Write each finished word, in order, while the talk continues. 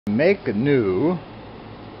make new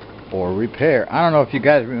or repair. I don't know if you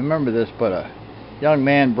guys remember this, but a young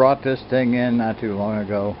man brought this thing in not too long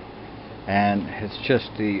ago, and it's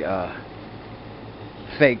just the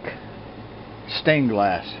fake stained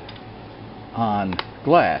glass on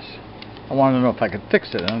glass. I wanted to know if I could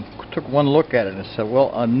fix it, and I took one look at it and said,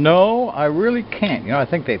 well, no, I really can't. You know, I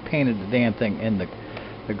think they painted the damn thing in the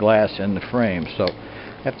glass in the frame, so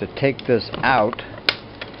I have to take this out.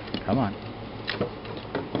 Come on.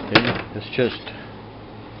 It's just,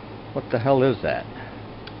 what the hell is that?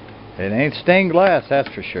 It ain't stained glass,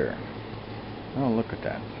 that's for sure. Oh, look at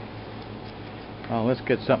that. Oh, let's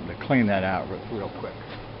get something to clean that out real quick.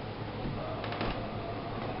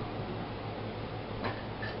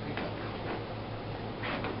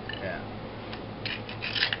 Yeah.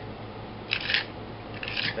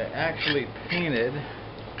 They actually painted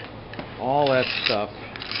all that stuff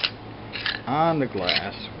on the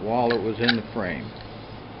glass while it was in the frame.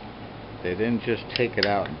 They didn't just take it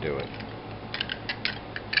out and do it.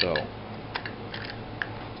 So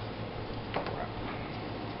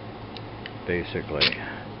basically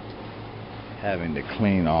having to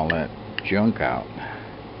clean all that junk out.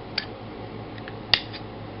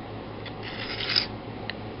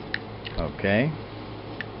 Okay,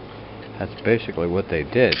 that's basically what they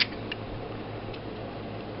did.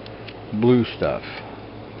 Blue stuff,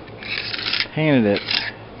 painted it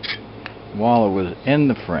while it was in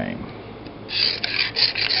the frame.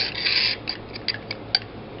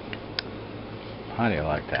 How do you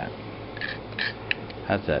like that?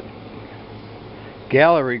 That's that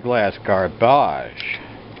gallery glass garbage.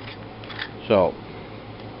 So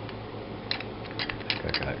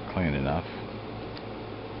I got it clean enough.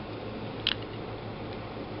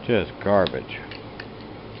 Just garbage.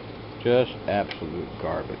 Just absolute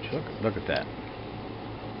garbage. Look at that.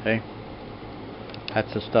 Hey,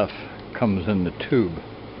 that's the stuff comes in the tube,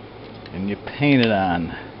 and you paint it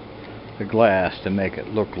on the glass to make it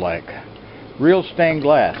look like real stained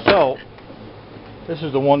glass. So this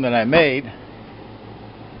is the one that I made.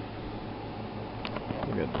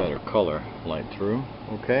 We got better color light through.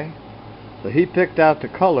 Okay, so he picked out the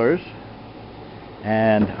colors,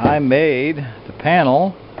 and I made the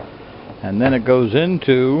panel, and then it goes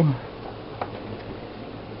into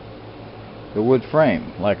the wood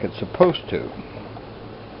frame like it's supposed to.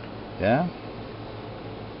 Yeah,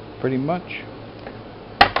 pretty much.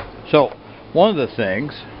 So one of the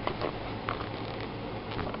things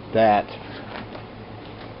that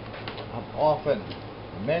I've often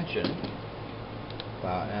mentioned,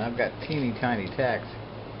 and I've got teeny tiny tacks,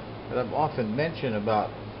 that I've often mentioned about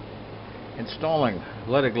installing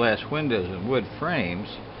leaded glass windows in wood frames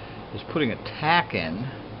is putting a tack in.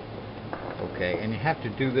 Okay, and you have to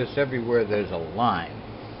do this everywhere there's a line.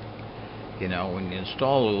 You know, when you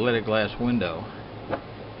install a leaded glass window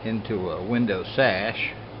into a window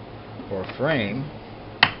sash or frame,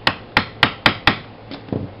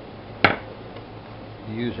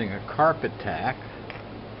 using a carpet tack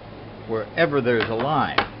wherever there's a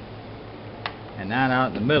line, and not out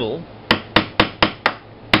in the middle.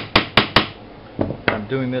 I'm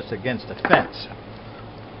doing this against a fence.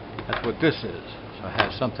 That's what this is. So I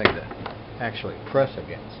have something to actually press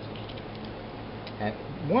against. And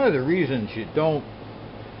one of the reasons you don't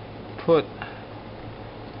put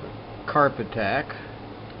carpet tack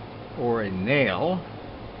or a nail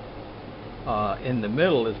in the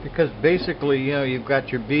middle is because basically, you know, you've got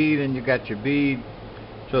your bead and you've got your bead,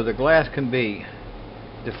 so the glass can be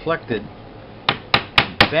deflected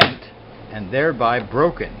and bent and thereby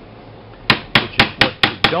broken, which is what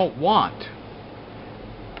you don't want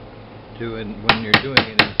when you're doing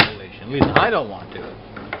an installation. At least I don't want to.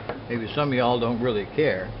 Maybe some of y'all don't really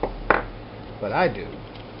care, but I do.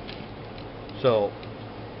 So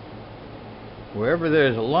wherever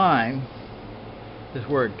there's a line is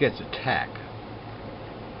where it gets a tack.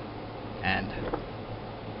 And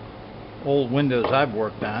old windows I've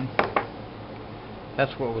worked on,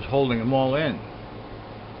 that's what was holding them all in.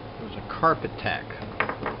 It was a carpet tack.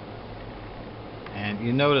 And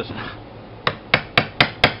you notice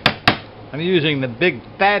I'm using the big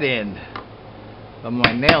fat end of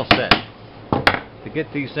my nail set to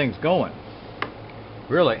get these things going.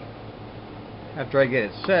 Really, after I get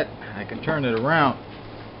it set, I can turn it around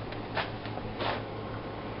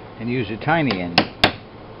and use a tiny end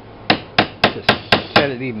to set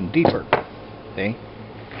it even deeper. See?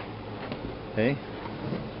 See?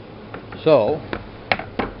 So,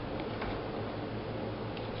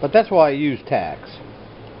 but that's why I use tacks,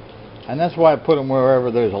 and that's why I put them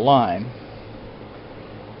wherever there's a line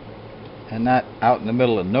and not out in the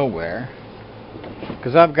middle of nowhere,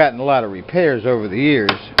 because I've gotten a lot of repairs over the years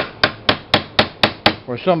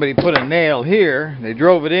where somebody put a nail here, they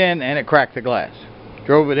drove it in and it cracked the glass.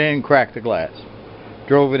 Drove it in, cracked the glass.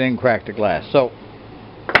 Drove it in, cracked the glass. So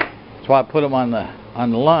that's why I put them on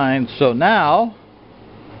the line. So now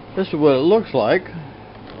this is what it looks like.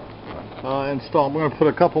 Install. I'm going to put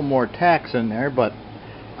a couple more tacks in there, but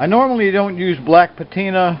I normally don't use black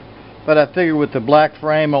patina, but I figured with the black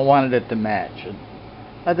frame I wanted it to match, and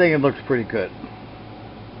I think it looks pretty good.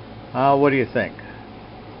 What do you think?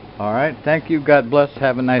 Alright, thank you, God bless,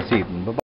 have a nice evening. Bye-bye.